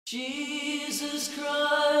Jesus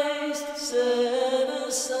Christ set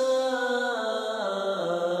aside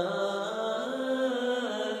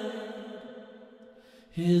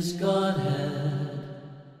his Godhead,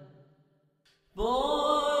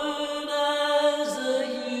 born as a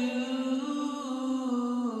human,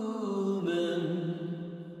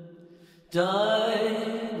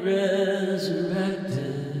 died resurrected.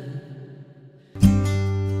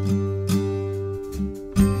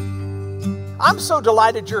 I'm so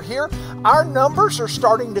delighted you're here. Our numbers are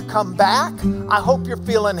starting to come back. I hope you're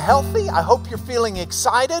feeling healthy. I hope you're feeling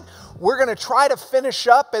excited. We're going to try to finish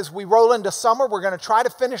up as we roll into summer. We're going to try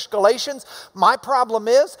to finish Galatians. My problem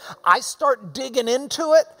is I start digging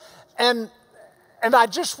into it and I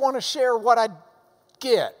just want to share what I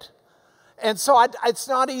get. And so it's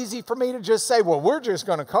not easy for me to just say, well, we're just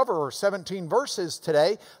going to cover 17 verses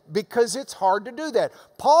today, because it's hard to do that.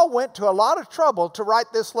 Paul went to a lot of trouble to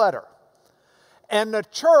write this letter. And the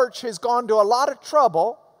church has gone to a lot of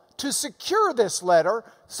trouble to secure this letter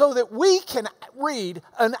so that we can read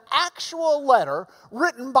an actual letter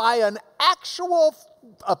written by an actual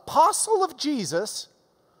apostle of Jesus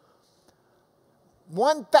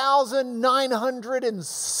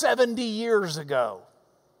 1,970 years ago.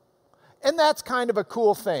 And that's kind of a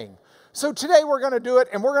cool thing. So today we're going to do it,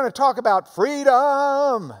 and we're going to talk about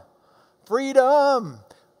freedom. Freedom.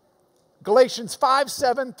 Galatians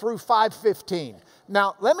 5:7 through 5:15.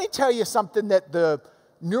 Now, let me tell you something that the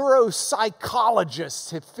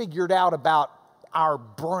neuropsychologists have figured out about our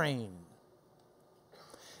brain.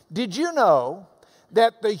 Did you know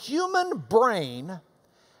that the human brain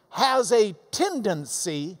has a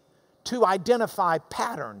tendency to identify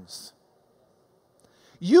patterns?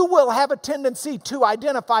 You will have a tendency to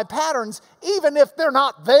identify patterns even if they're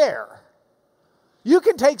not there. You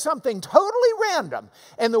can take something totally random,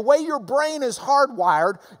 and the way your brain is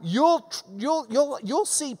hardwired, you'll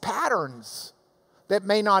see patterns that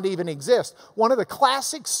may not even exist. One of the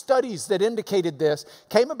classic studies that indicated this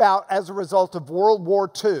came about as a result of World War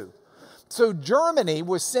II. So Germany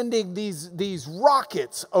was sending these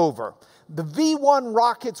rockets over. The V-1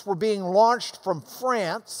 rockets were being launched from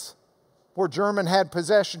France, where Germany had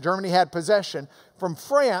possession, from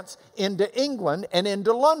France into England and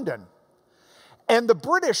into London. And the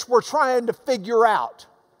British were trying to figure out,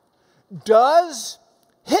 does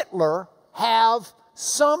Hitler have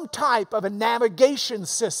some type of a navigation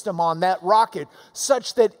system on that rocket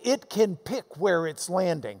such that it can pick where it's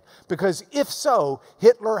landing? Because if so,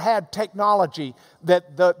 Hitler had technology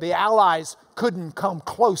that the Allies couldn't come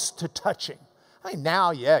close to touching. I mean,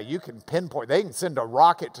 now, yeah, you can pinpoint. They can send a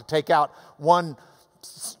rocket to take out one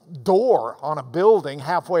door on a building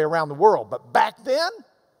halfway around the world. But back then,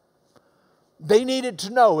 they needed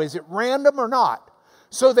to know, is it random or not?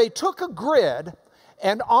 So they took a grid,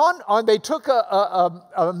 and they took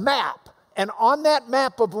a map, and on that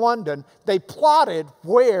map of London, they plotted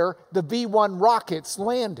where the V-1 rockets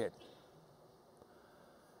landed.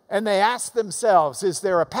 And they asked themselves, is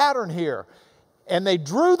there a pattern here? And they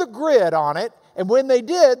drew the grid on it, and when they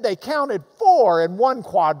did, they counted 4 in one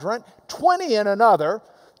quadrant, 20 in another,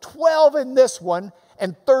 12 in this one,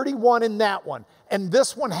 and 31 in that one. And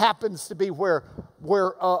this one happens to be where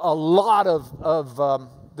a lot of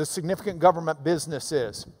the significant government business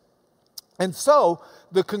is. And so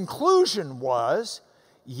the conclusion was,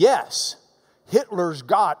 yes, Hitler's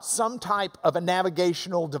got some type of a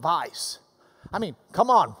navigational device. I mean, come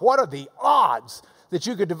on, what are the odds that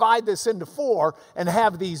you could divide this into 4 and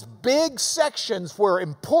have these big sections where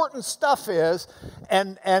important stuff is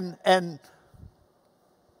and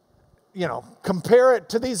you know, compare it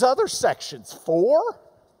to these other sections? 4?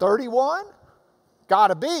 31?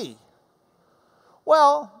 Gotta be.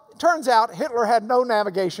 Well, it turns out Hitler had no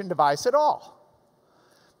navigation device at all.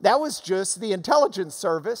 That was just the intelligence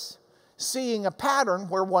service seeing a pattern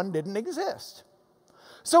where one didn't exist.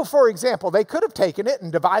 So, for example, they could have taken it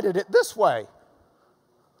and divided it this way.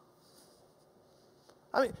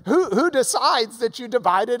 I mean, who decides that you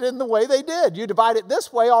divide it in the way they did? You divide it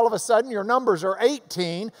this way, all of a sudden your numbers are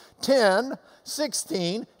 18, 10,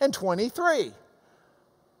 16, and 23.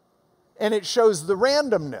 And it shows the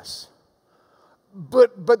randomness.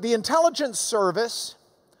 But the intelligence service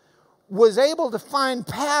was able to find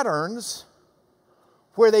patterns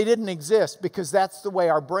where they didn't exist, because that's the way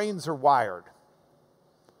our brains are wired.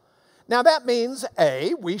 Now that means,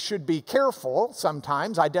 A, we should be careful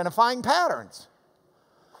sometimes identifying patterns.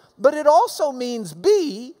 But it also means,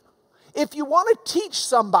 B, if you want to teach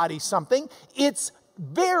somebody something, it's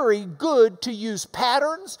very good to use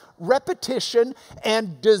patterns, repetition,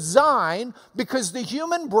 and design, because the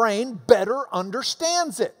human brain better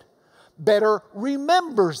understands it, better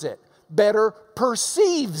remembers it, better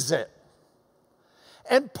perceives it.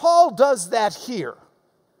 And Paul does that here.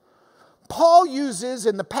 Paul uses,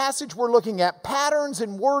 in the passage we're looking at, patterns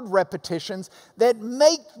and word repetitions that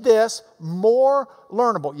make this more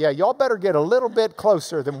learnable. Yeah, y'all better get a little bit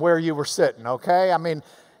closer than where you were sitting, okay? I mean,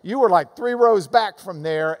 you were like 3 rows back from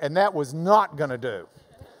there, and that was not going to do.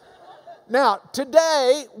 Now,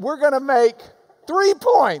 today, we're going to make 3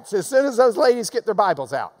 points as soon as those ladies get their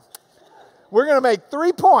Bibles out. We're going to make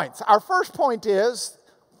 3 points. Our first point is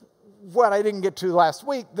what I didn't get to last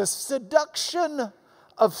week, the seduction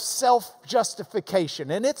of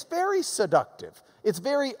self-justification. And it's very seductive. It's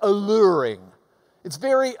very alluring. It's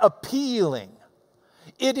very appealing.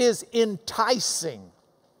 It is enticing.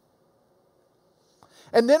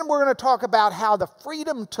 And then we're going to talk about how the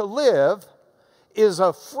freedom to live is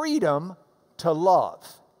a freedom to love.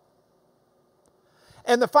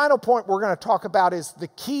 And the final point we're going to talk about is the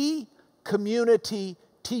key community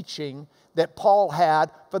teaching that Paul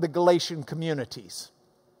had for the Galatian communities.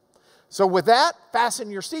 So with that,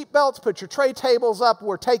 fasten your seatbelts, put your tray tables up,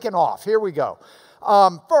 we're taking off. Here we go.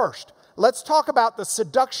 First, let's talk about the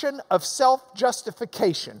seduction of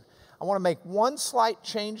self-justification. I want to make one slight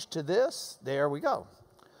change to this. There we go.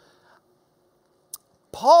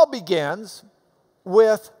 Paul begins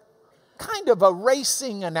with kind of a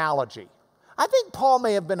racing analogy. I think Paul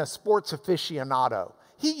may have been a sports aficionado.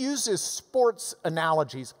 He uses sports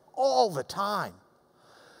analogies all the time.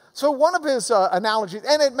 So one of his analogies,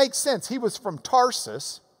 and it makes sense, he was from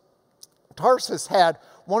Tarsus. Tarsus had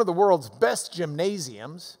one of the world's best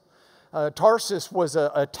gymnasiums. Tarsus was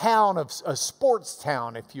a town, a sports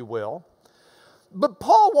town, if you will. But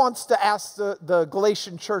Paul wants to ask the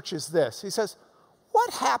Galatian churches this. He says,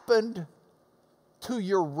 what happened to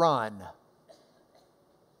your run?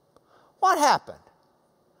 What happened?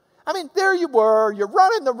 I mean, there you were, you're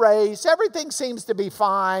running the race, everything seems to be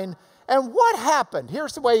fine. And what happened?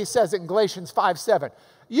 Here's the way he says it in Galatians 5:7.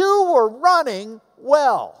 You were running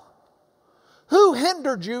well. Who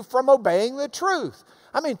hindered you from obeying the truth?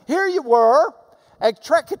 I mean, here you were,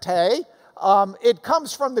 ektrechete. It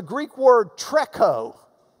comes from the Greek word treko.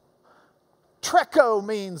 Treko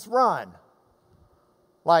means run.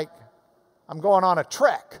 Like, I'm going on a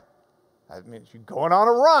trek. That means you're going on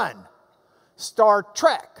a run. Star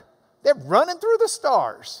Trek. They're running through the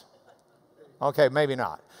stars. Okay, maybe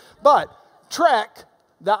not. But trek,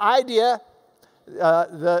 the idea,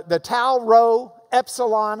 the tau, rho,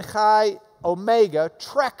 epsilon, chi, omega,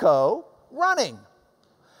 treko, running.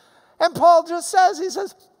 And Paul just says, he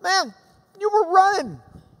says, man, you were running.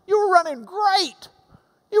 You were running great.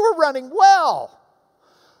 You were running well.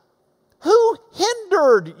 Who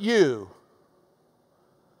hindered you?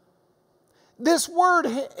 This word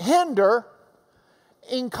hinder,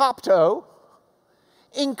 inkopto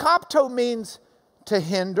means to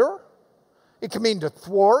hinder. It can mean to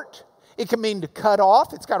thwart. It can mean to cut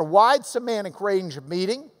off. It's got a wide semantic range of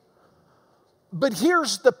meaning. But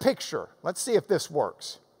here's the picture. Let's see if this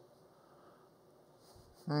works.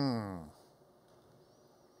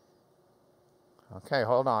 Okay,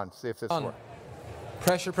 hold on. See if this works.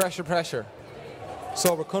 Pressure, pressure, pressure.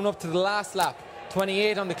 So we're coming up to the last lap.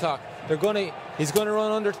 28 on the clock. He's going to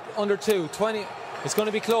run under 2. 20. It's going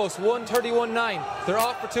to be close. 1:31.9. They're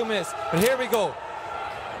off for 2 minutes. But here we go.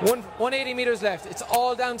 180 meters left. It's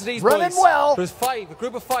all down to these running boys. Well. There's 5, a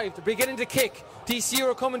group of 5. They're beginning to kick. DCU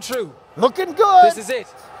are coming through. Looking good. This is it.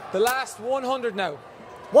 The last 100 now.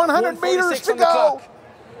 100 meters to on the go. clock.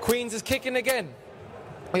 Queens is kicking again.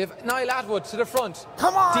 We have Niall Atwood to the front.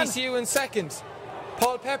 Come on. DCU in second.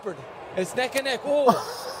 Paul Peppard. It's neck and neck.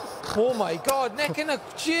 Oh my God. Neck and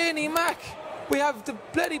neck. Jenny Mac. We have the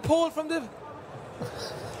bloody pole from the...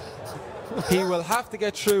 He will have to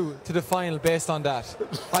get through to the final based on that.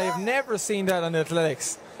 I have never seen that on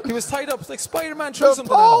athletics. He was tied up like Spider-Man threw something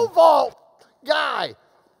The at pole him. vault guy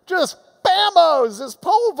just bamos his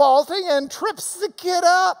pole vaulting and trips the kid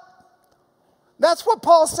up. That's what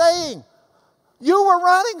Paul's saying. You were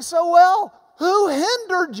running so well. Who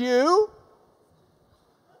hindered you?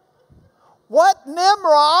 What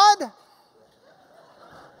Nimrod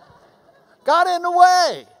got in the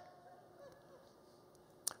way?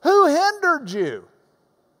 Who hindered you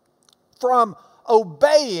from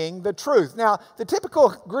obeying the truth? Now, the typical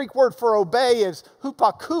Greek word for obey is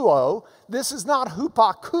hupakuo. This is not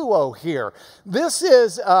hupakuo here. This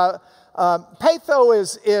is, patho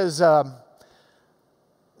is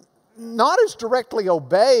not as directly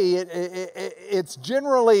obey. It's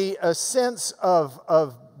generally a sense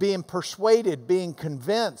of being persuaded, being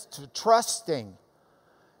convinced, trusting.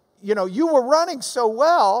 You know, you were running so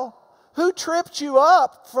well. Who tripped you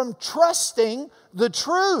up from trusting the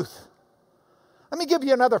truth? Let me give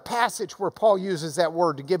you another passage where Paul uses that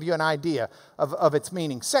word to give you an idea of its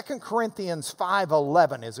meaning. 2 Corinthians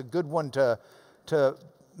 5:11 is a good one to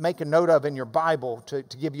make a note of in your Bible to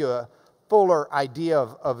give you a fuller idea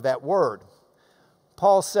of that word.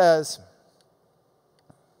 Paul says,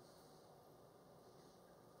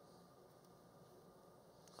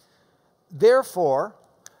 therefore,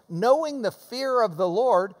 knowing the fear of the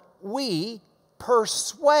Lord, we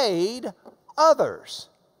persuade others.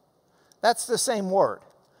 That's the same word.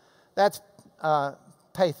 That's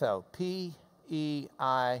peitho, P-E-I-T-H-O.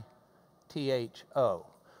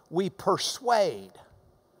 We persuade.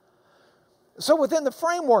 So within the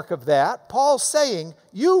framework of that, Paul's saying,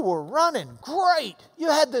 you were running great.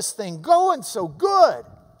 You had this thing going so good.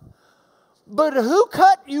 But who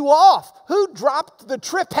cut you off? Who dropped the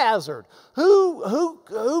trip hazard?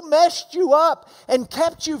 Who messed you up and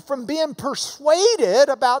kept you from being persuaded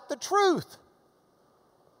about the truth?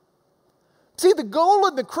 See, the goal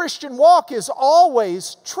of the Christian walk is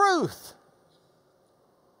always truth.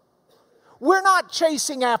 We're not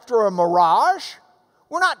chasing after a mirage.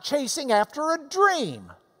 We're not chasing after a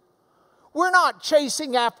dream. We're not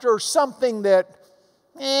chasing after something that,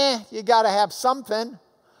 you got to have something.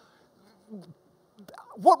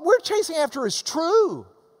 What we're chasing after is true.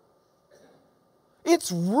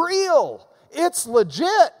 It's real. It's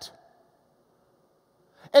legit.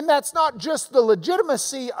 And that's not just the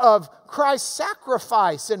legitimacy of Christ's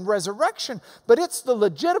sacrifice and resurrection, but it's the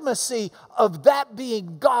legitimacy of that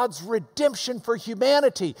being God's redemption for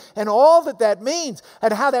humanity and all that means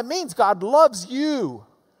and how that means God loves you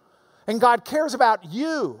and God cares about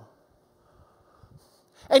you.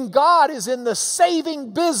 And God is in the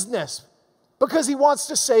saving business because He wants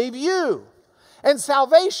to save you. And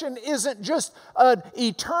salvation isn't just an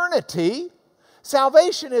eternity.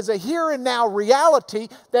 Salvation is a here and now reality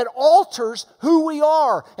that alters who we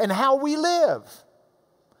are and how we live.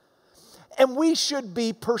 And we should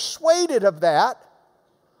be persuaded of that.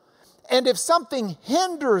 And if something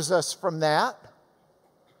hinders us from that,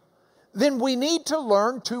 then we need to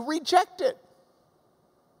learn to reject it.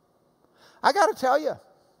 I got to tell you,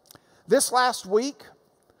 this last week,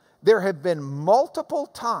 there have been multiple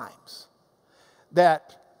times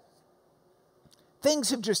that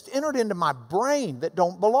things have just entered into my brain that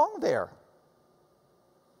don't belong there.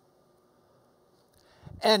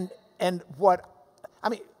 And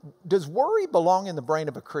does worry belong in the brain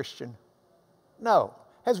of a Christian? No.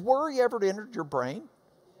 Has worry ever entered your brain?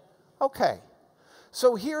 Okay.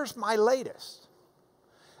 So here's my latest.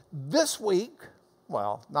 This week,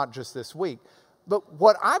 well, not just this week, but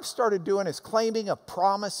what I've started doing is claiming a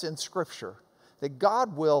promise in Scripture that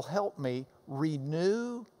God will help me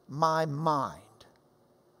renew my mind.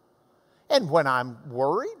 And when I'm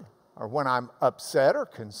worried or when I'm upset or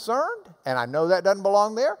concerned, and I know that doesn't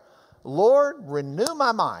belong there, Lord, renew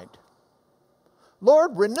my mind.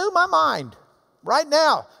 Lord, renew my mind right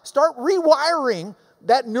now. Start rewiring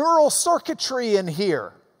that neural circuitry in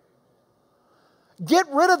here. Get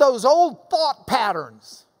rid of those old thought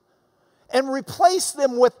patterns and replace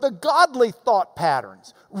them with the godly thought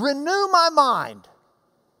patterns. Renew my mind.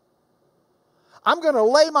 I'm going to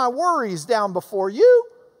lay my worries down before you.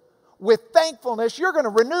 With thankfulness, you're going to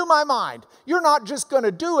renew my mind. You're not just going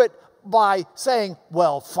to do it by saying,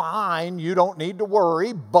 well, fine, you don't need to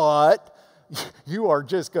worry, but you are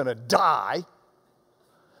just going to die.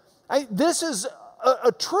 This is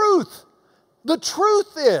a truth. The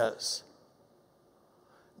truth is,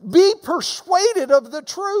 be persuaded of the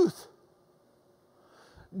truth.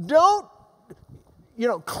 Don't,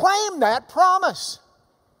 claim that promise.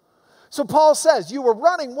 So Paul says, you were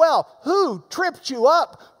running well. Who tripped you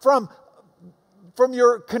up from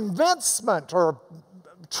your convincement or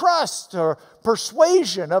trust or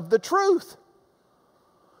persuasion of the truth?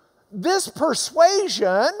 This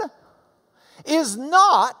persuasion is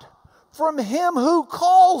not from Him who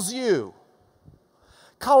calls you.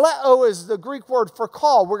 Kaleo is the Greek word for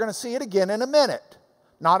call. We're going to see it again in a minute.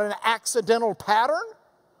 Not an accidental pattern,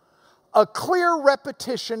 a clear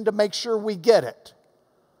repetition to make sure we get it.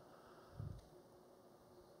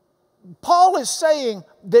 Paul is saying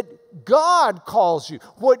that God calls you.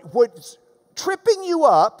 What's tripping you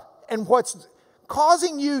up and what's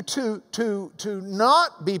causing you to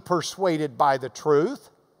not be persuaded by the truth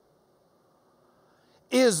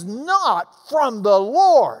is not from the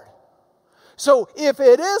Lord. So if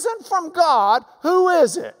it isn't from God, who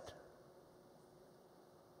is it?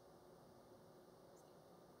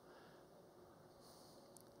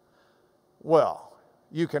 Well,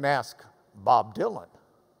 you can ask Bob Dylan.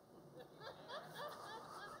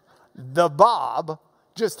 The Bob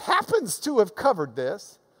just happens to have covered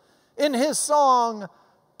this in his song,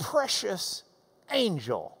 Precious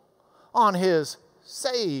Angel on his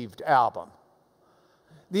Saved album.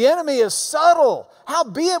 The enemy is subtle.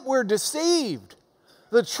 Howbeit we're deceived.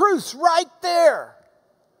 The truth's right there.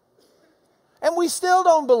 And we still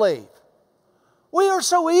don't believe. We are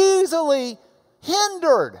so easily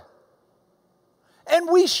hindered. And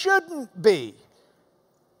we shouldn't be.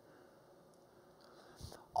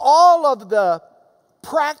 All of the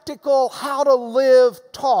practical how to live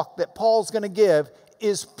talk that Paul's going to give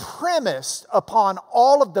is premised upon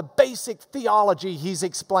all of the basic theology he's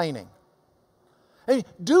explaining. I mean,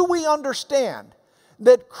 do we understand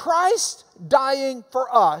that Christ dying for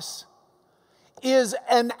us is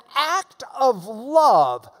an act of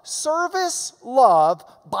love, service love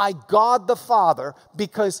by God the Father,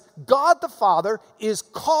 because God the Father is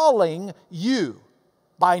calling you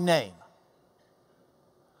by name?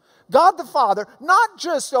 God the Father, not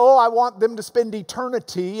just, oh, I want them to spend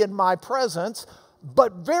eternity in my presence,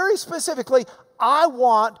 but very specifically, I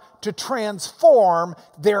want to transform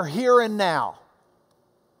their here and now.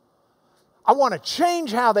 I want to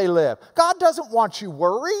change how they live. God doesn't want you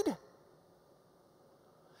worried.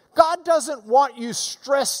 God doesn't want you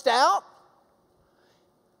stressed out,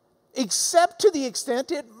 except to the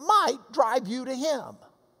extent it might drive you to Him.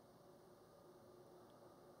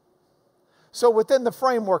 So within the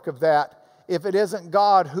framework of that, if it isn't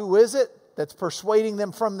God, who is it that's persuading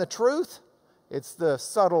them from the truth? It's the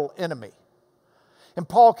subtle enemy. And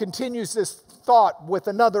Paul continues this thought with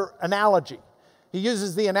another analogy. He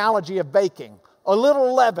uses the analogy of baking. A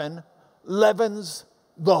little leaven leavens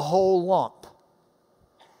the whole lump.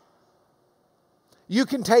 You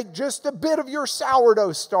can take just a bit of your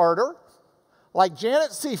sourdough starter, like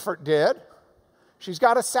Janet Seifert did. She's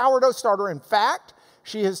got a sourdough starter. In fact,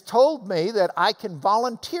 she has told me that I can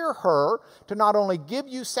volunteer her to not only give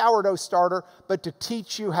you sourdough starter, but to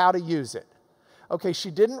teach you how to use it. Okay,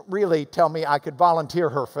 she didn't really tell me I could volunteer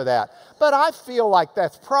her for that, but I feel like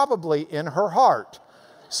that's probably in her heart.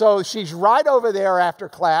 So she's right over there after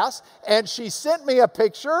class, and she sent me a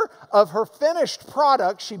picture of her finished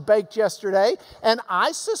product she baked yesterday, and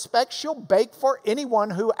I suspect she'll bake for anyone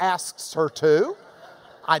who asks her to.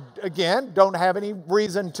 I, again, don't have any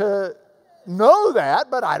reason to know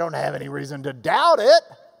that, but I don't have any reason to doubt it.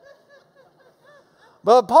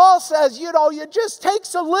 But Paul says, it just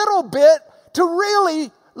takes a little bit to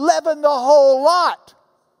really leaven the whole lot.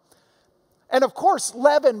 And of course,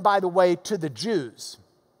 leaven, by the way, to the Jews,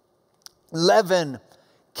 leaven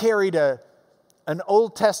carried an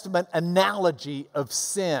Old Testament analogy of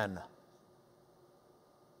sin.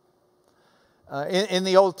 In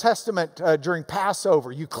the Old Testament, during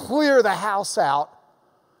Passover, you clear the house out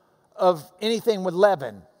of anything with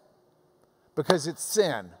leaven because it's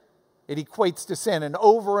sin. It equates to sin. And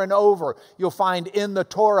over, you'll find in the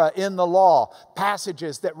Torah, in the law,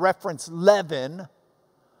 passages that reference leaven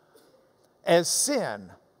as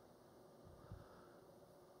sin.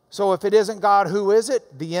 So if it isn't God, who is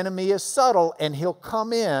it? The enemy is subtle, and he'll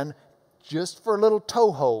come in just for a little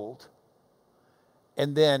toehold,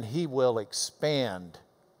 and then he will expand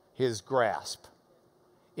his grasp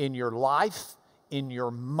in your life, in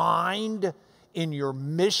your mind, in your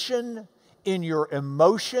mission, in your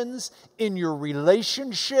emotions, in your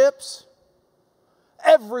relationships,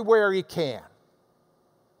 everywhere he can.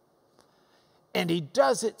 And he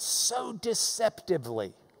does it so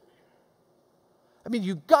deceptively. I mean,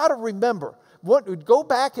 you've got to remember, go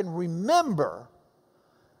back and remember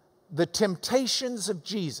the temptations of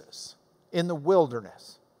Jesus in the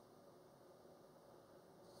wilderness.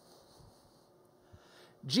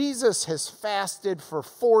 Jesus has fasted for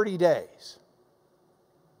 40 days.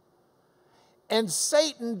 And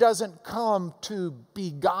Satan doesn't come to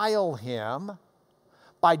beguile him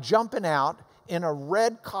by jumping out in a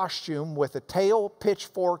red costume with a tail,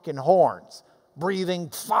 pitchfork, and horns, breathing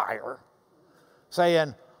fire,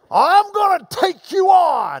 saying, I'm going to take you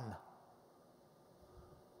on.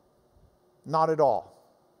 Not at all.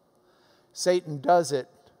 Satan does it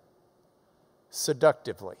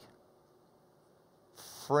seductively,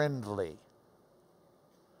 friendly.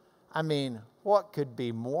 I mean, what could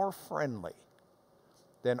be more friendly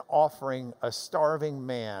than offering a starving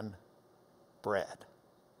man bread?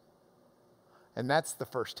 And that's the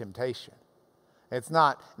first temptation. It's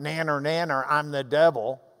not nanner, I'm the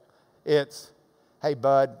devil. It's, hey,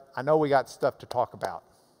 bud, I know we got stuff to talk about,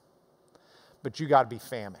 but you got to be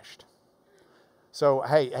famished. So,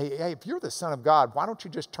 hey, if you're the Son of God, why don't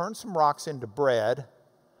you just turn some rocks into bread,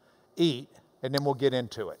 eat, and then we'll get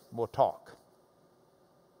into it. We'll talk.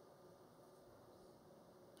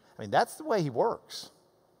 I mean, that's the way he works.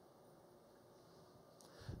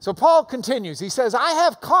 So Paul continues. He says, I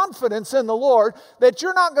have confidence in the Lord that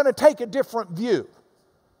you're not going to take a different view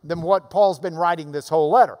than what Paul's been writing this whole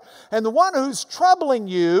letter. And the one who's troubling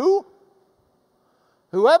you,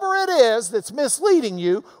 whoever it is that's misleading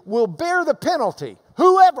you, will bear the penalty,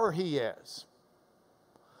 whoever he is.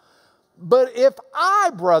 But if I,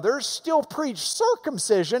 brothers, still preach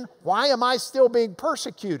circumcision, why am I still being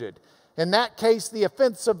persecuted? In that case, the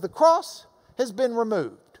offense of the cross has been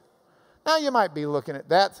removed. Now you might be looking at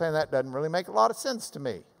that saying that doesn't really make a lot of sense to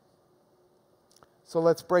me. So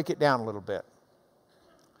let's break it down a little bit.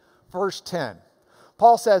 Verse 10.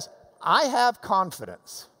 Paul says, I have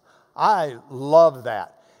confidence. I love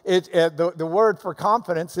that. The word for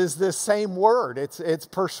confidence is this same word. It's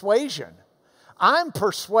persuasion. I'm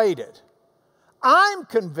persuaded. I'm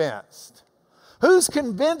convinced. Who's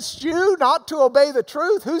convinced you not to obey the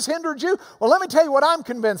truth? Who's hindered you? Well, let me tell you what I'm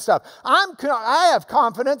convinced of. I have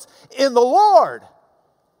confidence in the Lord.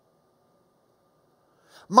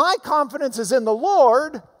 My confidence is in the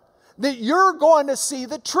Lord that you're going to see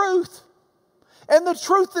the truth. And the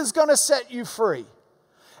truth is going to set you free.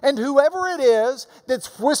 And whoever it is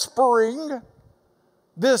that's whispering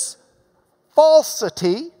this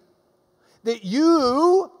falsity that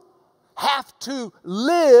you have to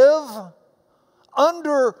live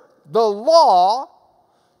under the law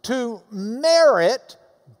to merit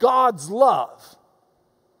God's love.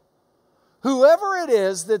 Whoever it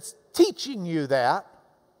is that's teaching you that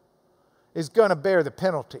is going to bear the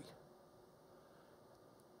penalty.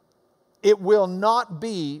 It will not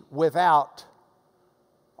be without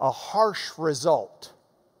a harsh result.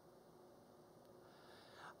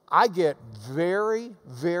 I get very,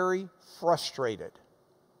 very frustrated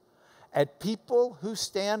at people who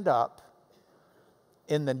stand up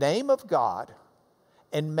in the name of God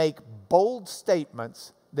and make bold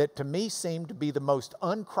statements that to me seem to be the most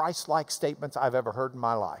un-Christ-like statements I've ever heard in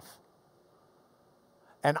my life.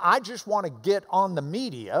 And I just want to get on the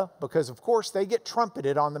media, because of course they get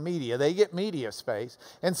trumpeted on the media, they get media space,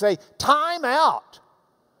 and say, time out.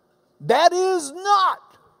 That is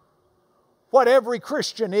not what every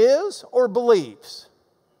Christian is or believes.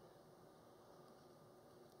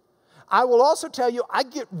 I will also tell you, I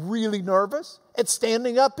get really nervous at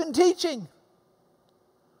standing up and teaching.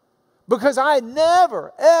 Because I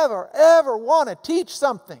never, ever, ever want to teach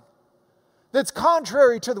something that's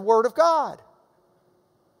contrary to the Word of God.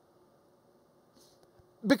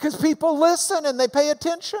 Because people listen and they pay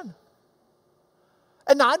attention.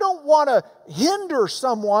 And I don't want to hinder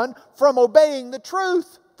someone from obeying the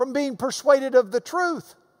truth, from being persuaded of the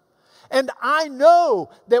truth. And I know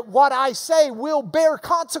that what I say will bear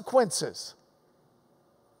consequences.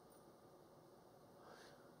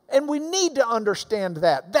 And we need to understand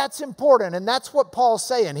that. That's important, and that's what Paul's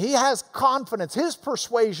saying. He has confidence. His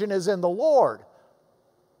persuasion is in the Lord.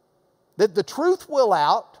 That the truth will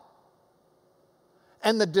out,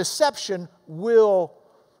 and the deception will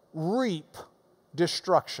reap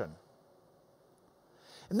destruction.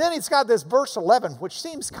 And then he's got this verse 11, which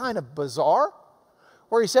seems kind of bizarre,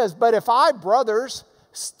 where he says, but if I, brothers,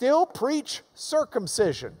 still preach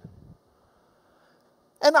circumcision.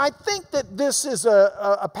 And I think that this is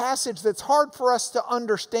a passage that's hard for us to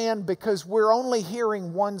understand because we're only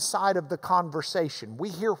hearing one side of the conversation. We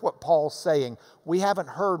hear what Paul's saying. We haven't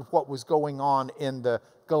heard what was going on in the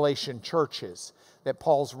Galatian churches that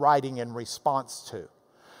Paul's writing in response to.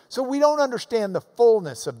 So we don't understand the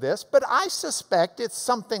fullness of this, but I suspect it's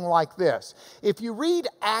something like this. If you read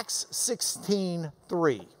Acts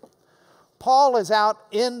 16:3, Paul is out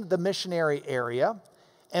in the missionary area,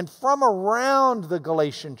 and from around the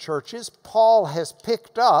Galatian churches, Paul has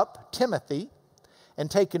picked up Timothy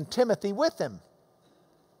and taken Timothy with him.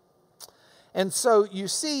 And so you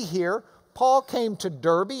see here, Paul came to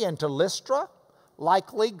Derbe and to Lystra,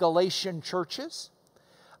 likely Galatian churches.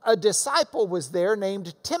 A disciple was there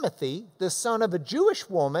named Timothy, the son of a Jewish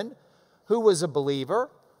woman who was a believer,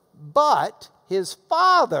 but his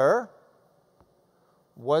father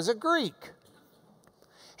was a Greek.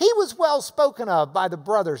 He was well spoken of by the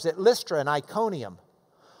brothers at Lystra and Iconium.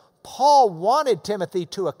 Paul wanted Timothy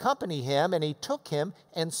to accompany him, and he took him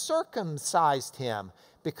and circumcised him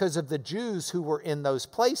because of the Jews who were in those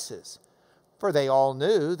places, for they all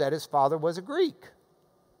knew that his father was a Greek.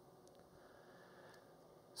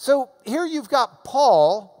 So here you've got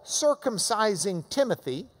Paul circumcising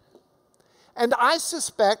Timothy, and I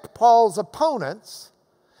suspect Paul's opponents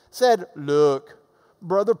said, look,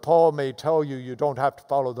 Brother Paul may tell you you don't have to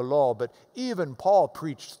follow the law, but even Paul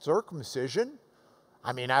preached circumcision.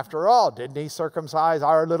 I mean, after all, didn't he circumcise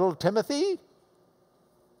our little Timothy?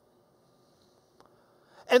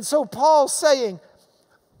 And so Paul's saying,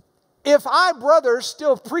 If I, brothers,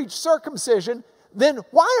 still preach circumcision, then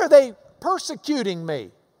why are they persecuting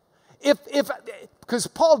me? Because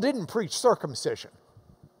Paul didn't preach circumcision.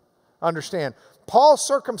 Understand, Paul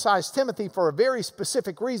circumcised Timothy for a very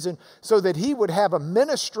specific reason, so that he would have a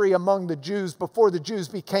ministry among the Jews before the Jews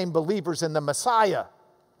became believers in the Messiah.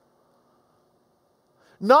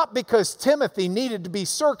 Not because Timothy needed to be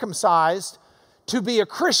circumcised to be a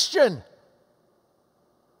Christian.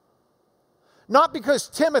 Not because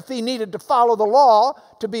Timothy needed to follow the law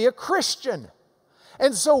to be a Christian.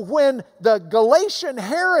 And so when the Galatian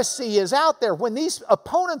heresy is out there, when these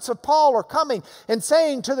opponents of Paul are coming and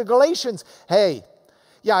saying to the Galatians, hey,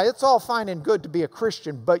 yeah, it's all fine and good to be a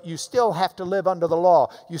Christian, but you still have to live under the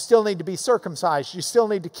law. You still need to be circumcised. You still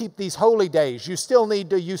need to keep these holy days. You still need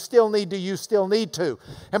to.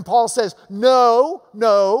 And Paul says, no,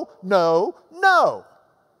 no, no, no.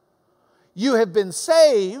 You have been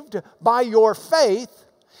saved by your faith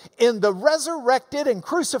in the resurrected and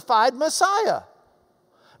crucified Messiah,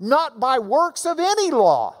 not by works of any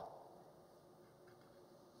law.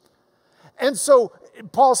 And so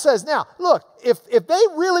Paul says, now, look, if they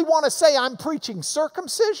really want to say I'm preaching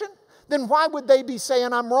circumcision, then why would they be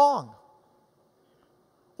saying I'm wrong?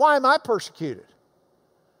 Why am I persecuted?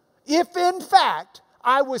 If in fact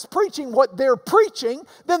I was preaching what they're preaching,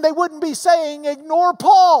 then they wouldn't be saying ignore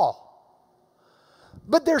Paul.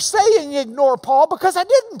 But they're saying ignore Paul because I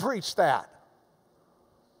didn't preach that.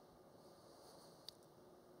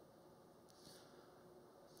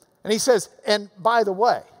 And he says, and by the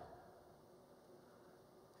way,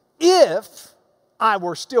 if I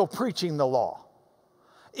were still preaching the law,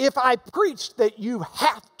 if I preached that you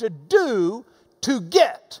have to do to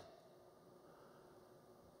get,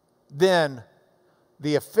 then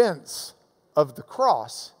the offense of the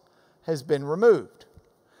cross has been removed.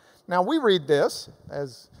 Now we read this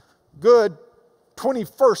as good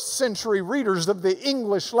 21st century readers of the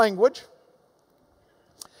English language,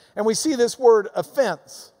 and we see this word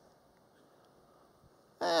offense.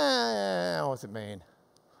 What does it mean?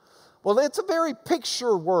 Well, it's a very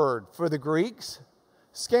picture word for the Greeks.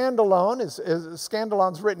 Scandalon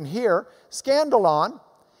scandalon's written here. Scandalon,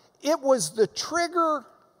 it was the trigger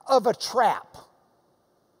of a trap.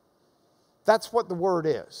 That's what the word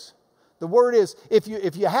is. The word is, if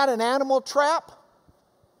you had an animal trap,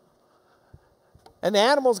 and the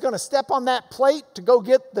animal's going to step on that plate to go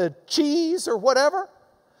get the cheese or whatever,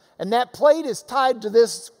 and that plate is tied to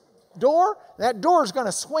this door, that door is going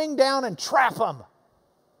to swing down and trap them.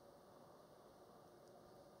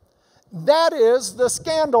 That is the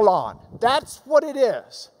scandalon. That's what it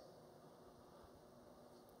is.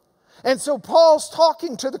 And so Paul's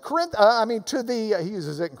talking to he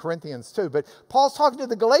uses it in Corinthians too, but Paul's talking to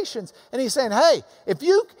the Galatians, and he's saying, hey,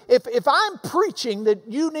 if I'm preaching that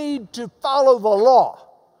you need to follow the law,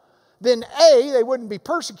 then A, they wouldn't be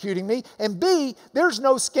persecuting me, and B, there's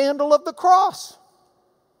no scandal of the cross.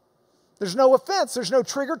 There's no offense. There's no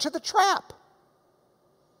trigger to the trap.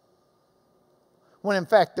 When in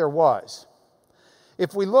fact there was.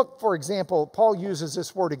 If we look, for example, Paul uses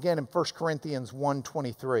this word again in 1 Corinthians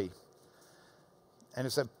 1:23. And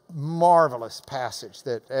it's a marvelous passage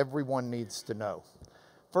that everyone needs to know.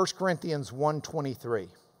 1 Corinthians 1:23.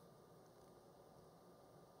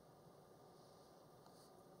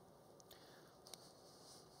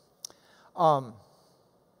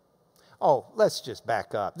 Let's just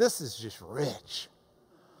back up. This is just rich.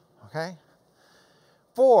 Okay?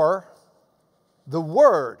 For the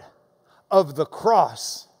word of the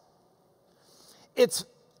cross, it's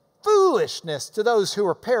foolishness to those who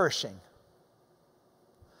are perishing.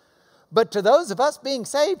 But to those of us being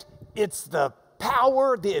saved, it's the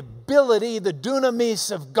power, the ability, the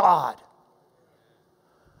dunamis of God.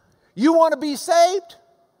 You want to be saved?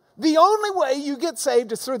 The only way you get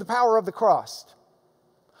saved is through the power of the cross.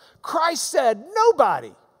 Christ said,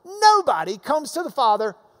 nobody comes to the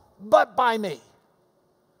Father but by me.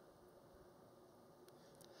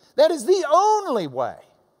 That is the only way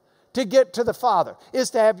to get to the Father,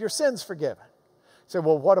 is to have your sins forgiven. You say,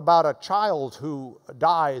 well, what about a child who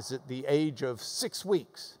dies at the age of 6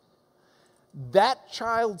 weeks? That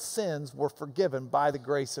child's sins were forgiven by the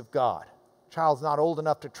grace of God. Child's not old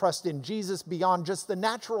enough to trust in Jesus beyond just the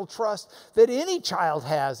natural trust that any child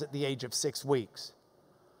has at the age of 6 weeks.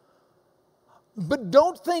 But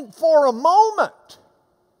don't think for a moment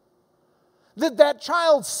that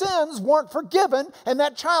child's sins weren't forgiven and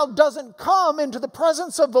that child doesn't come into the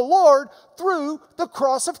presence of the Lord through the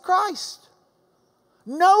cross of Christ.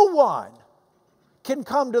 No one can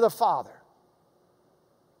come to the Father.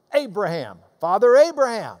 Father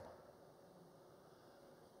Abraham.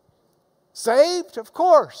 Saved? Of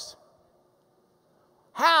course.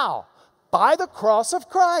 How? by the cross of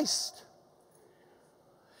Christ.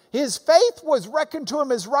 His faith was reckoned to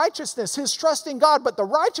him as righteousness, his trust in God, but the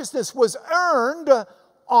righteousness was earned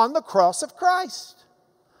on the cross of Christ.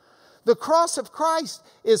 The cross of Christ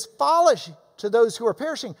is folly to those who are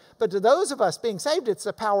perishing, but to those of us being saved, it's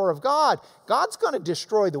the power of God. God's going to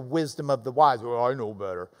destroy the wisdom of the wise. Well, I know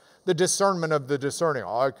better. The discernment of the discerning.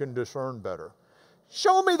 I can discern better.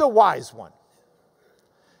 Show me the wise one.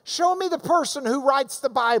 Show me the person who writes the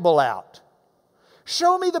Bible out.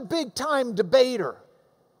 Show me the big-time debater.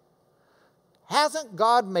 Hasn't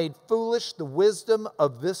God made foolish the wisdom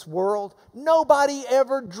of this world? Nobody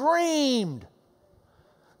ever dreamed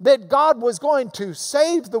that God was going to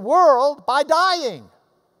save the world by dying.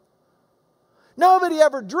 Nobody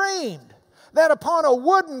ever dreamed that upon a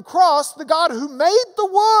wooden cross, the God who made the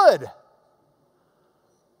wood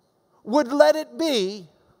would let it be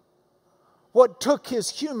what took his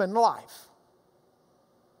human life.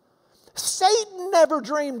 Satan never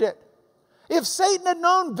dreamed it. If Satan had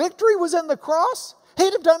known victory was in the cross,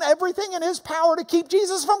 he'd have done everything in his power to keep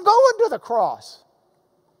Jesus from going to the cross.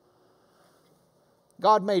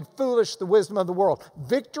 God made foolish the wisdom of the world.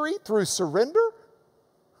 Victory through surrender?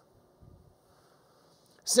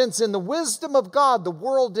 Since in the wisdom of God, the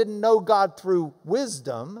world didn't know God through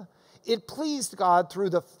wisdom, it pleased God through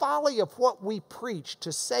the folly of what we preach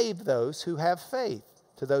to save those who have faith,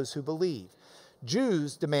 to those who believe.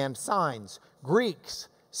 Jews demand signs. Greeks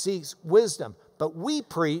seeks wisdom, but we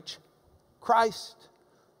preach Christ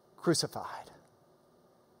crucified.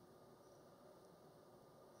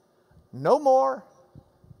 No more,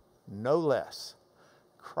 no less.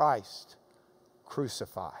 Christ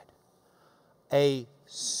crucified. A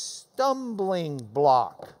stumbling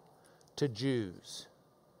block to Jews.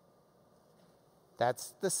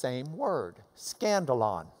 That's the same word,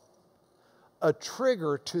 scandalon. A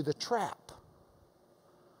trigger to the trap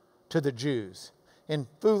to the Jews. In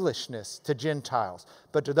foolishness to Gentiles.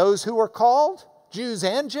 But to those who are called, Jews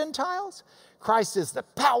and Gentiles, Christ is the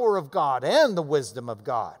power of God and the wisdom of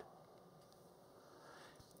God.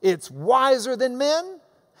 It's wiser than men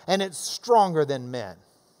and it's stronger than men.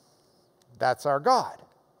 That's our God.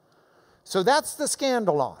 So that's the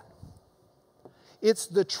scandalon. It's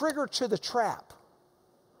the trigger to the trap.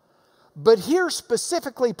 But here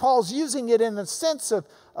specifically, Paul's using it in a sense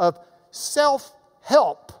of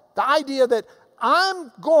self-help. The idea that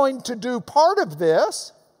I'm going to do part of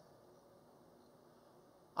this.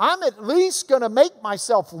 I'm at least going to make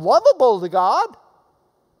myself lovable to God.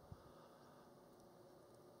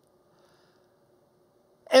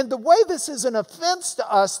 And the way this is an offense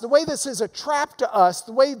to us, the way this is a trap to us,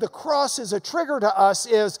 the way the cross is a trigger to us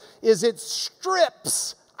is it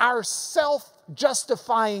strips our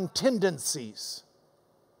self-justifying tendencies.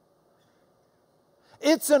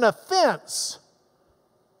 It's an offense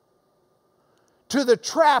to the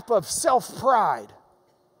trap of self-pride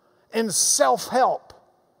and self-help.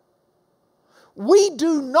 We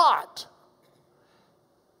do not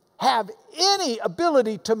have any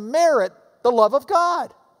ability to merit the love of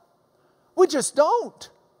God. We just don't.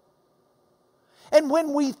 And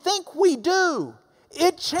when we think we do,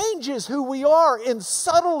 it changes who we are in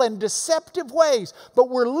subtle and deceptive ways, but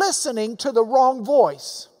we're listening to the wrong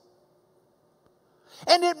voice.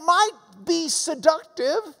 And it might be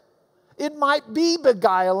seductive. It might be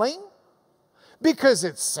beguiling because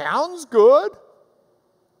it sounds good.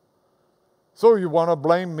 So you want to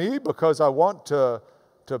blame me because I want to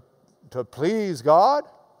please God?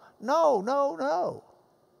 No.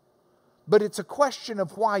 But it's a question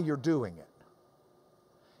of why you're doing it.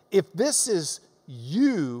 If this is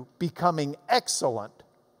you becoming excellent,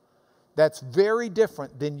 that's very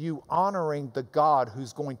different than you honoring the God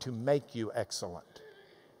who's going to make you excellent.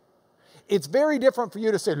 It's very different for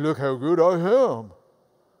you to say, look how good I am,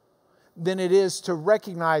 than it is to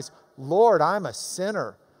recognize, Lord, I'm a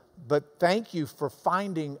sinner, but thank you for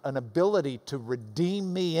finding an ability to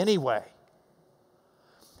redeem me anyway.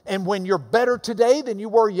 And when you're better today than you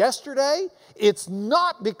were yesterday, it's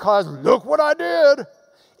not because, look what I did.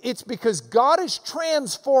 It's because God is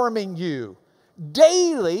transforming you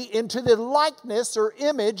daily into the likeness or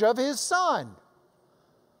image of His Son.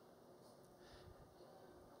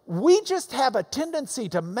 We just have a tendency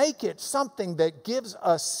to make it something that gives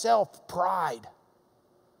us self-pride,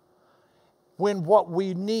 when what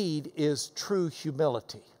we need is true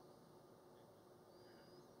humility.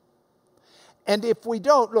 And if we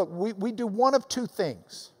don't, look, we do one of two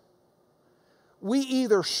things. We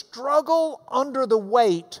either struggle under the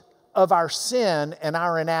weight of our sin and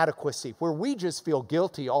our inadequacy, where we just feel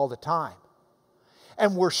guilty all the time,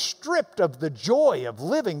 and we're stripped of the joy of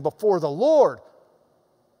living before the Lord,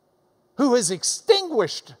 who has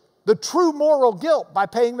extinguished the true moral guilt by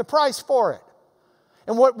paying the price for it.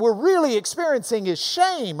 And what we're really experiencing is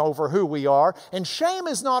shame over who we are, and shame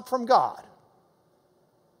is not from God.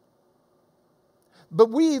 But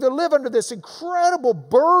we either live under this incredible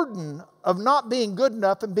burden of not being good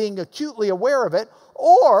enough and being acutely aware of it,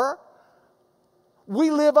 or we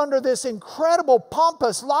live under this incredible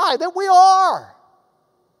pompous lie that we are.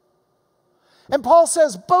 And Paul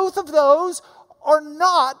says both of those are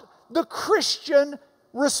not the Christian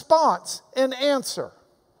response and answer.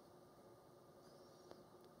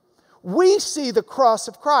 We see the cross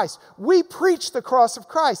of Christ. We preach the cross of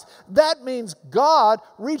Christ. That means God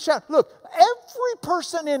reached out. Look, every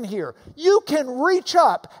person in here, you can reach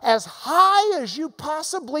up as high as you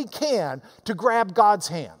possibly can to grab God's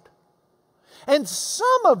hand. And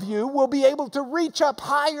some of you will be able to reach up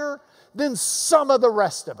higher than some of the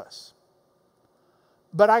rest of us.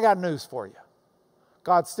 But I got news for you.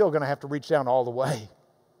 God's still going to have to reach down all the way.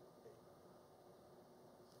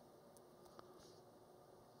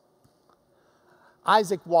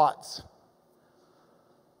 Isaac Watts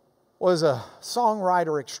was a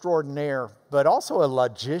songwriter extraordinaire, but also a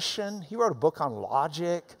logician. He wrote a book on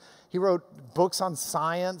logic. He wrote books on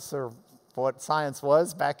science, or what science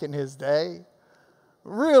was back in his day.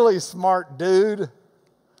 Really smart dude.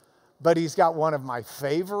 But he's got one of my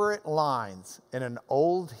favorite lines in an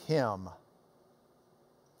old hymn.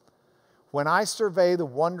 When I survey the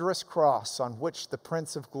wondrous cross on which the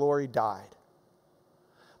Prince of Glory died,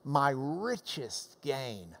 my richest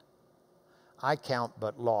gain I count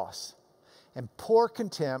but loss, and pour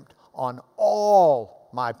contempt on all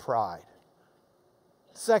my pride.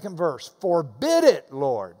 Second verse, forbid it,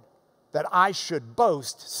 Lord, that I should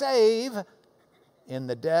boast, save in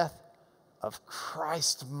the death of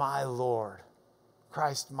Christ my Lord,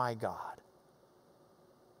 Christ my God.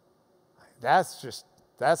 That's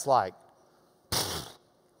like,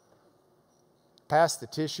 pass the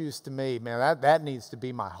tissues to me. Man, that needs to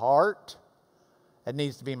be my heart. That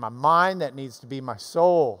needs to be my mind. That needs to be my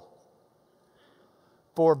soul.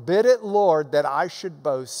 Forbid it, Lord, that I should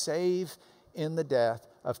boast, save in the death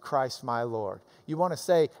of Christ my Lord. You want to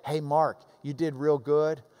say, hey, Mark, you did real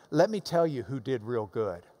good? Let me tell you who did real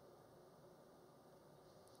good.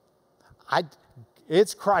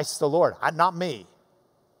 It's Christ the Lord, not me.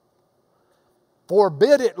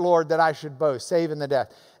 Forbid it, Lord, that I should boast, save in the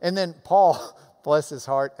death. And then Paul, bless his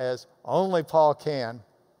heart, as only Paul can,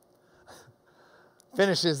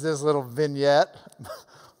 finishes this little vignette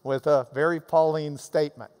with a very Pauline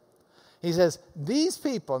statement. He says, these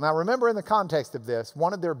people, now remember in the context of this,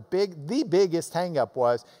 one of the biggest hang-up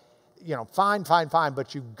was, fine,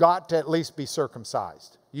 but you got to at least be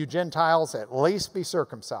circumcised. You Gentiles, at least be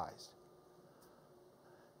circumcised.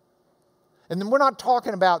 And then we're not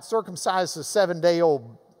talking about circumcised a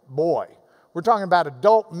 7-day-old boy. We're talking about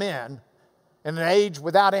adult men in an age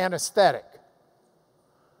without anesthetic.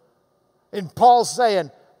 And Paul's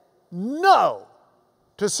saying no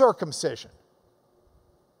to circumcision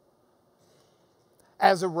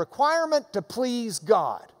as a requirement to please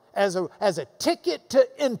God, as a ticket to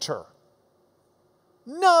enter.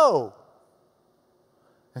 No.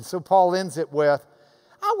 And so Paul ends it with,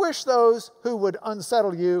 I wish those who would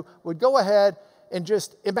unsettle you would go ahead and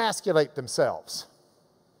just emasculate themselves.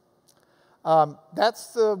 That's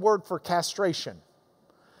the word for castration.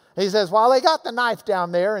 He says, while they got the knife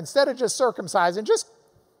down there, instead of just circumcising, just...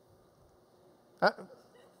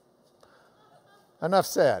 enough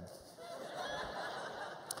said.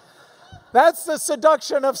 That's the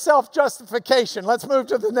seduction of self-justification. Let's move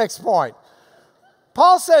to the next point.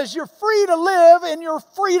 Paul says you're free to live and you're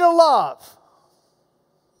free to love.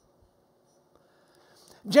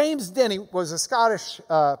 James Denny was a Scottish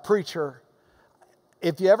preacher.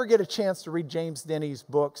 If you ever get a chance to read James Denny's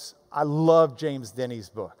books, I love James Denny's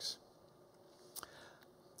books.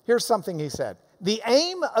 Here's something he said. The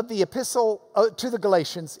aim of the epistle to the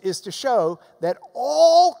Galatians is to show that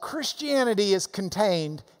all Christianity is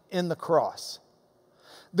contained in the cross.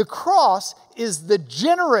 The cross is the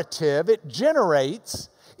generative,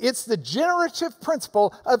 it's the generative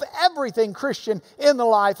principle of everything Christian in the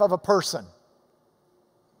life of a person.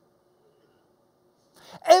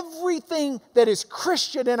 Everything that is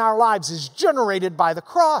Christian in our lives is generated by the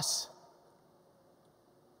cross.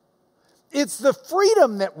 It's the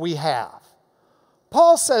freedom that we have.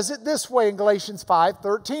 Paul says it this way in Galatians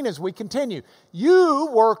 5:13 as we continue. You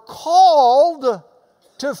were called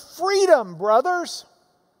to freedom, brothers.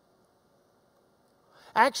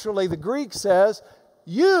 Actually, the Greek says,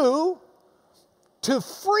 you to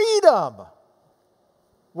freedom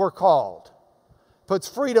were called. Puts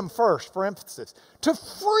freedom first for emphasis. To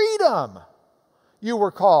freedom you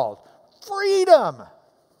were called. Freedom.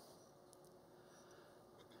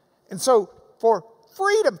 And so for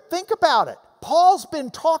freedom, think about it. Paul's been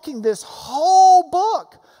talking this whole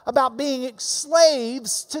book about being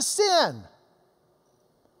slaves to sin.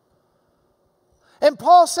 And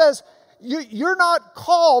Paul says, you're not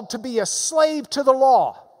called to be a slave to the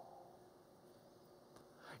law.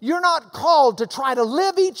 You're not called to try to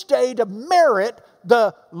live each day to merit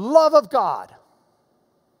the love of God.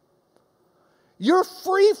 You're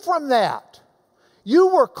free from that. You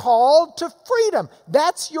were called to freedom.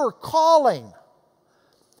 That's your calling.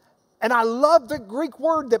 And I love the Greek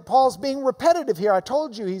word that Paul's being repetitive here. I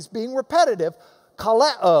told you he's being repetitive.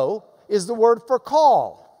 Kaleo is the word for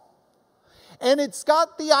call. And it's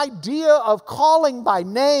got the idea of calling by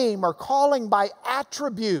name or calling by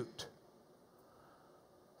attribute.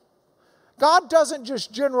 God doesn't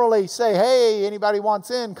just generally say, hey, anybody wants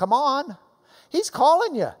in, come on. He's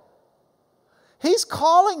calling you. He's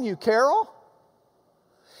calling you, Carol.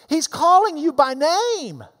 He's calling you by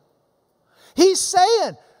name. He's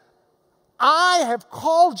saying, I have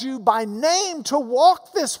called you by name to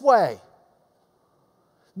walk this way.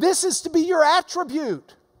 This is to be your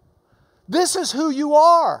attribute. This is who you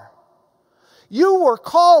are. You were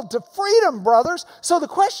called to freedom, brothers. So the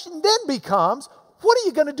question then becomes, what are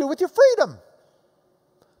you going to do with your freedom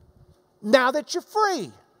now that you're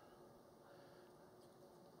free?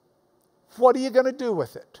 What are you going to do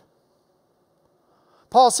with it?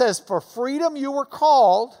 Paul says, for freedom you were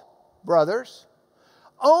called, brothers,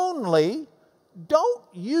 only don't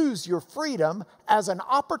use your freedom as an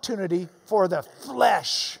opportunity for the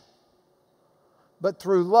flesh, but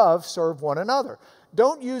through love serve one another.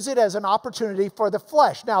 Don't use it as an opportunity for the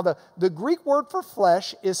flesh. Now, the Greek word for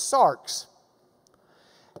flesh is sarx.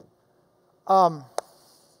 All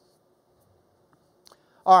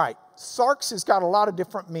right, sarx has got a lot of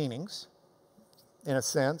different meanings, in a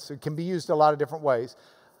sense. It can be used a lot of different ways.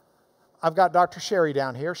 I've got Dr. Sherry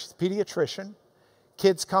down here. She's a pediatrician.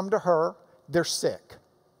 Kids come to her, they're sick.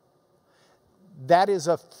 That is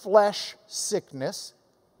a flesh sickness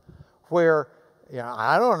where,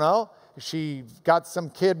 I don't know, she got some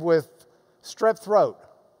kid with strep throat.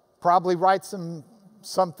 Probably writes them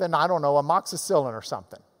something, I don't know, amoxicillin or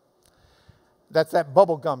something. That's that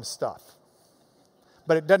bubble gum stuff.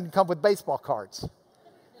 But it doesn't come with baseball cards.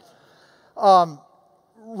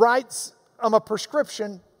 Writes them a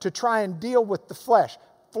prescription to try and deal with the flesh.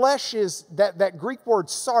 Flesh is, that Greek word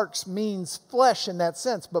sarx means flesh in that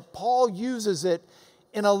sense, but Paul uses it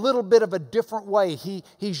in a little bit of a different way.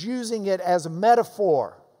 He's using it as a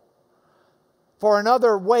metaphor for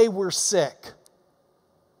another way we're sick.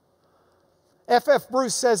 F.F.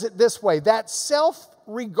 Bruce says it this way, that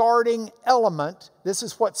self-regarding element, this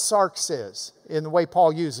is what sarx is in the way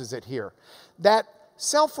Paul uses it here, that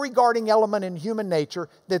self-regarding element in human nature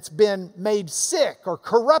that's been made sick or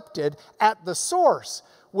corrupted at the source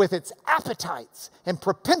with its appetites and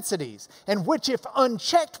propensities, and which, if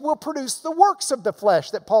unchecked, will produce the works of the flesh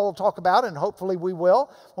that Paul will talk about, and hopefully we will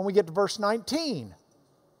when we get to verse 19.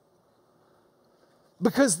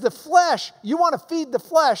 Because the flesh, you want to feed the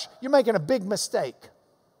flesh, you're making a big mistake.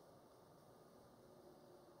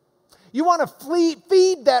 You want to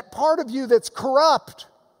feed that part of you that's corrupt.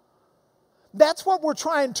 That's what we're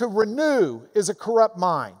trying to renew, is a corrupt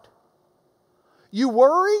mind. You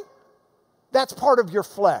worry, that's part of your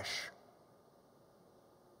flesh.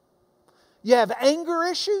 You have anger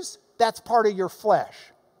issues, that's part of your flesh.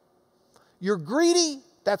 You're greedy,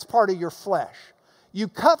 that's part of your flesh. You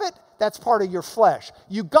covet, that's part of your flesh.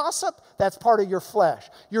 You gossip, that's part of your flesh.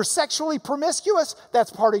 You're sexually promiscuous,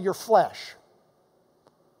 that's part of your flesh.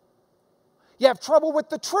 You have trouble with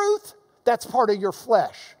the truth, that's part of your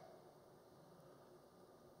flesh.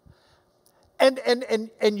 And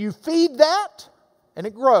you feed that, and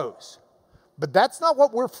it grows. But that's not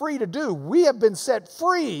what we're free to do. We have been set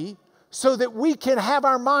free so that we can have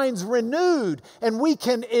our minds renewed and we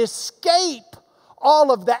can escape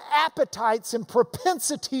all of the appetites and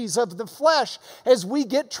propensities of the flesh as we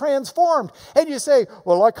get transformed. And you say,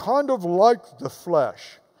 well, I kind of like the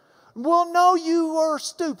flesh. Well, no, you are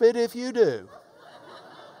stupid if you do.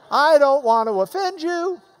 I don't want to offend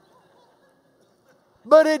you,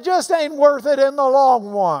 but it just ain't worth it in the long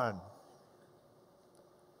run.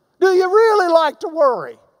 Do you really like to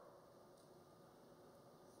worry?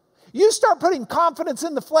 You start putting confidence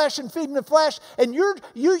in the flesh and feeding the flesh, and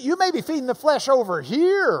you may be feeding the flesh over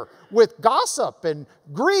here with gossip and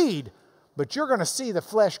greed, but you're going to see the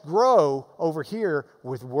flesh grow over here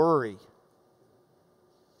with worry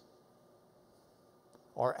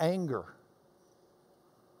or anger.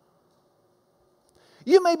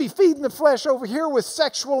 You may be feeding the flesh over here with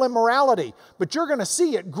sexual immorality, but you're going to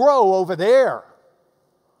see it grow over there.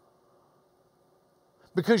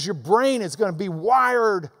 because your brain is going to be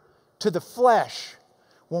wired to the flesh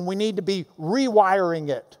when we need to be rewiring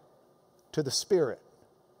it to the Spirit.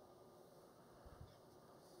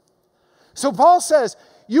 So Paul says,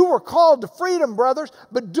 you were called to freedom, brothers,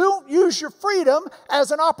 but don't use your freedom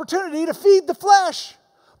as an opportunity to feed the flesh,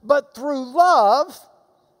 but through love,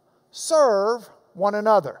 serve one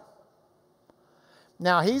another.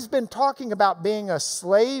 Now, he's been talking about being a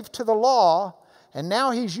slave to the law, and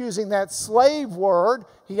now he's using that slave word.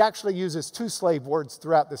 He actually uses two slave words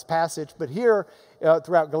throughout this passage, but here,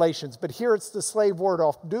 throughout Galatians, but here it's the slave word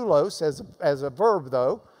off doulos as a verb,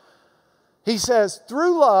 though. He says,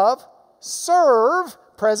 through love, serve,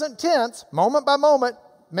 present tense, moment by moment,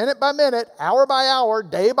 minute by minute, hour by hour,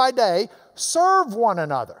 day by day, serve one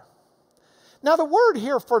another. Now, the word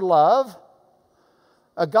here for love,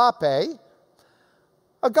 agape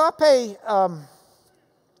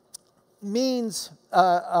means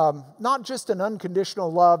not just an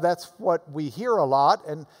unconditional love. That's what we hear a lot,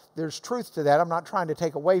 and there's truth to that. I'm not trying to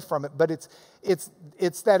take away from it, but it's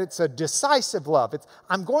that it's a decisive love.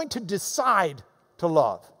 I'm going to decide to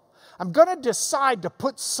love. I'm going to decide to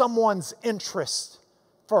put someone's interest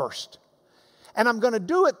first. And I'm going to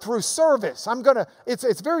do it through service.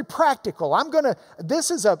 It's very practical. This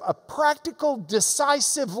is a practical,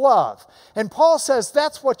 decisive love. And Paul says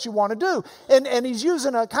that's what you want to do. And he's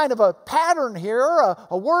using a kind of a pattern here,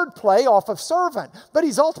 a word play off of servant. But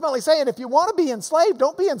he's ultimately saying if you want to be enslaved,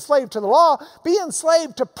 don't be enslaved to the law. Be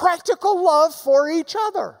enslaved to practical love for each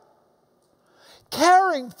other.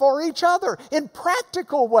 Caring for each other in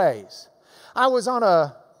practical ways. I was on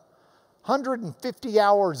a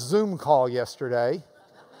 150-hour Zoom call yesterday.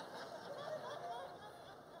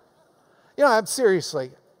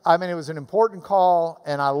 Seriously. I mean, it was an important call,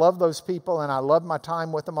 and I love those people, and I love my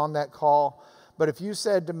time with them on that call. But if you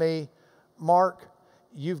said to me, Mark,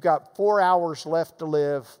 you've got 4 hours left to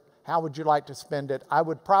live, how would you like to spend it? I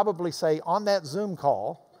would probably say on that Zoom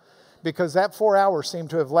call, because that 4 hours seemed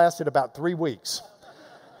to have lasted about 3 weeks.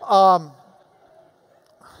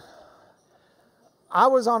 I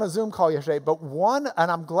was on a Zoom call yesterday,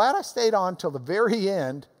 and I'm glad I stayed on till the very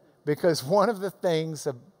end, because one of the things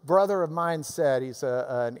a brother of mine said, he's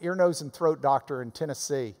an ear, nose, and throat doctor in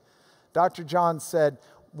Tennessee. Dr. John said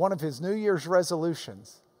one of his New Year's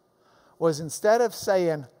resolutions was instead of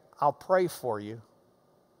saying, I'll pray for you,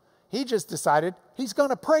 he just decided he's going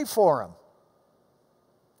to pray for him.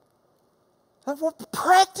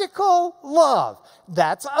 Practical love.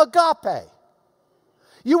 That's agape.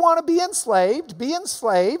 You want to be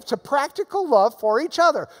enslaved to practical love for each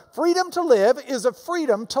other. Freedom to live is a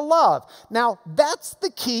freedom to love. Now, that's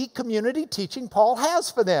the key community teaching Paul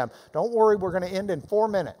has for them. Don't worry, we're going to end in 4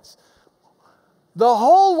 minutes. The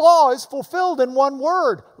whole law is fulfilled in one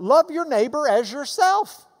word. Love your neighbor as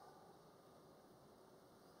yourself.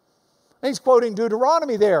 And he's quoting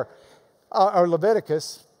Deuteronomy there, or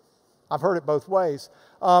Leviticus. I've heard it both ways.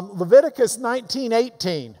 Leviticus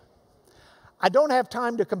 19:18. I don't have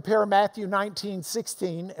time to compare Matthew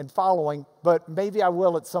 19:16 and following, but maybe I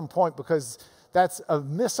will at some point, because that's a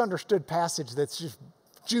misunderstood passage that's just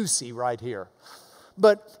juicy right here.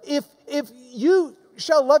 But if you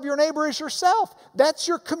shall love your neighbor as yourself, that's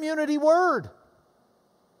your community word.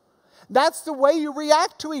 That's the way you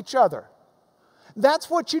react to each other. That's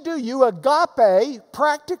what you do. You agape,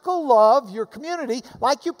 practical love your community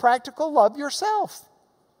like you practical love yourself.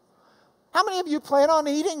 How many of you plan on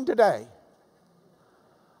eating today?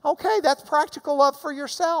 Okay, that's practical love for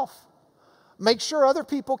yourself. Make sure other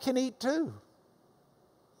people can eat too.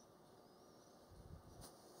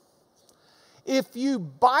 If you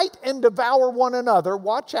bite and devour one another,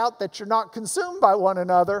 watch out that you're not consumed by one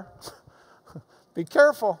another. Be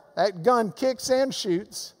careful. That gun kicks and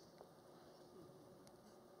shoots.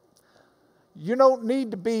 You don't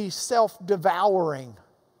need to be self-devouring.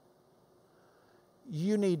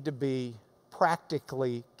 You need to be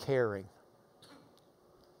practically caring.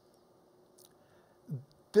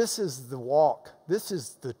 This is the walk. This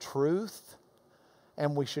is the truth.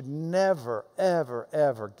 And we should never, ever,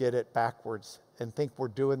 ever get it backwards and think we're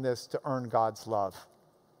doing this to earn God's love.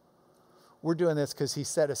 We're doing this because He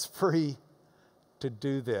set us free to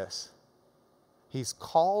do this. He's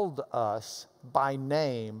called us by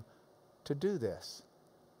name to do this.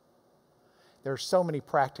 There are so many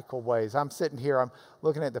practical ways. I'm sitting here, I'm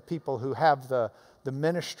looking at the people who have the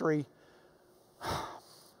ministry.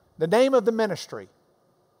 The name of the ministry.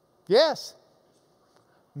 Yes.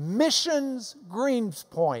 Missions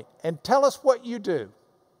Greenspoint. And tell us what you do.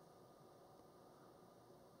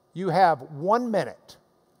 You have 1 minute.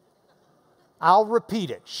 I'll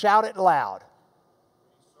repeat it. Shout it loud.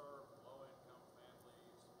 We serve low-income families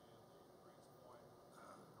in the Greenspoint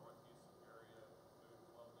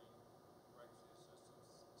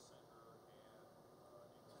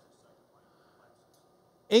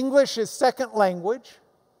English is second language,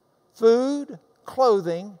 food,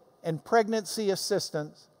 clothing, and pregnancy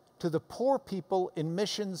assistance to the poor people in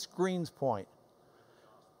Missions Greenspoint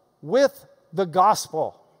with the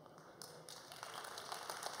gospel.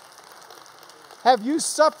 Have you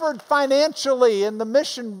suffered financially in the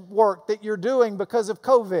mission work that you're doing because of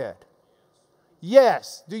COVID?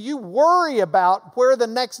 Yes. Do you worry about where the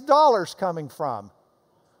next dollar's coming from?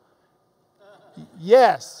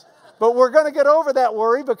 Yes. But we're going to get over that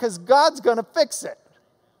worry because God's going to fix it.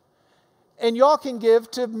 And y'all can give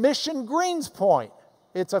to Mission Greenspoint.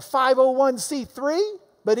 It's a 501c3,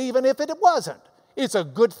 but even if it wasn't, it's a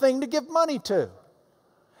good thing to give money to.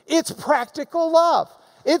 It's practical love.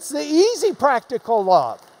 It's the easy practical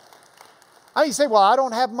love. You say, well, I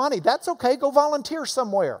don't have money. That's okay. Go volunteer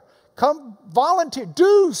somewhere. Come volunteer.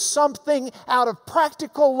 Do something out of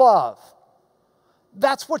practical love.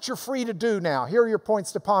 That's what you're free to do now. Here are your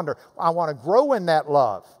points to ponder. I want to grow in that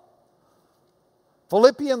love.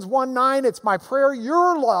 Philippians 1:9, it's my prayer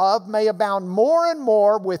your love may abound more and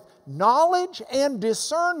more with knowledge and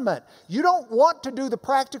discernment. You don't want to do the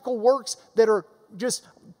practical works that are just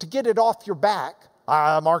to get it off your back.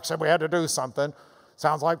 Mark said we had to do something.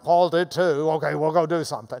 Sounds like Paul did too. Okay, we'll go do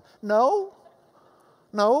something. No,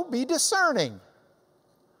 be discerning.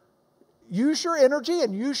 Use your energy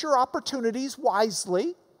and use your opportunities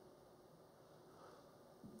wisely.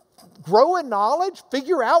 Grow in knowledge.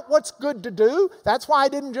 Figure out what's good to do. That's why I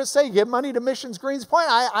didn't just say give money to Missions Greenspoint.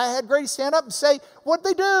 I had Grady stand up and say, what'd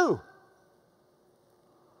they do?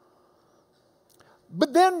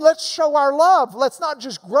 But then let's show our love. Let's not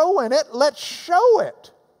just grow in it. Let's show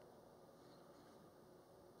it.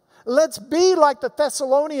 Let's be like the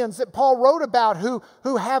Thessalonians that Paul wrote about who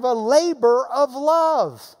have a labor of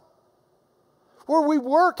love. Where we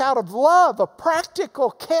work out of love, a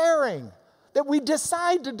practical caring that we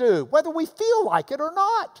decide to do, whether we feel like it or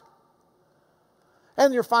not.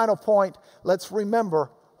 And your final point, let's remember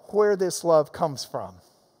where this love comes from.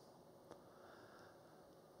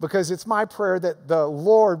 Because it's my prayer that the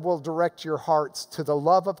Lord will direct your hearts to the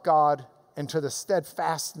love of God and to the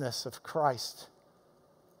steadfastness of Christ.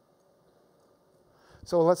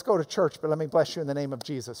 So let's go to church, but let me bless you in the name of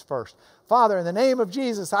Jesus first. Father, in the name of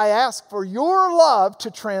Jesus, I ask for your love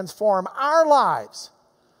to transform our lives.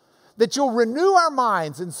 That you'll renew our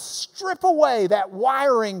minds and strip away that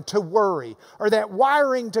wiring to worry, or that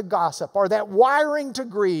wiring to gossip, or that wiring to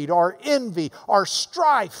greed, or envy, or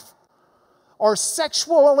strife, or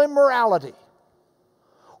sexual immorality,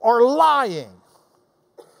 or lying,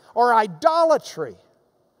 or idolatry,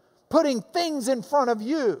 putting things in front of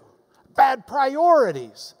you, bad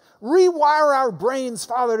priorities. Rewire our brains,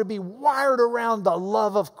 Father, to be wired around the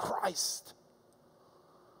love of Christ,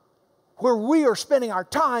 where we are spending our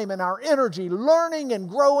time and our energy learning and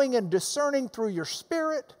growing and discerning through your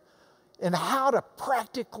Spirit in how to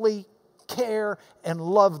practically care and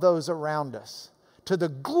love those around us to the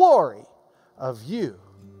glory of you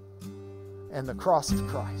and the cross of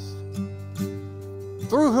Christ.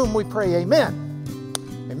 Through whom we pray, amen.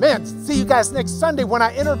 Amen. See you guys next Sunday when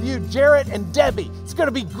I interview Jarrett and Debbie. It's going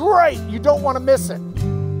to be great. You don't want to miss it.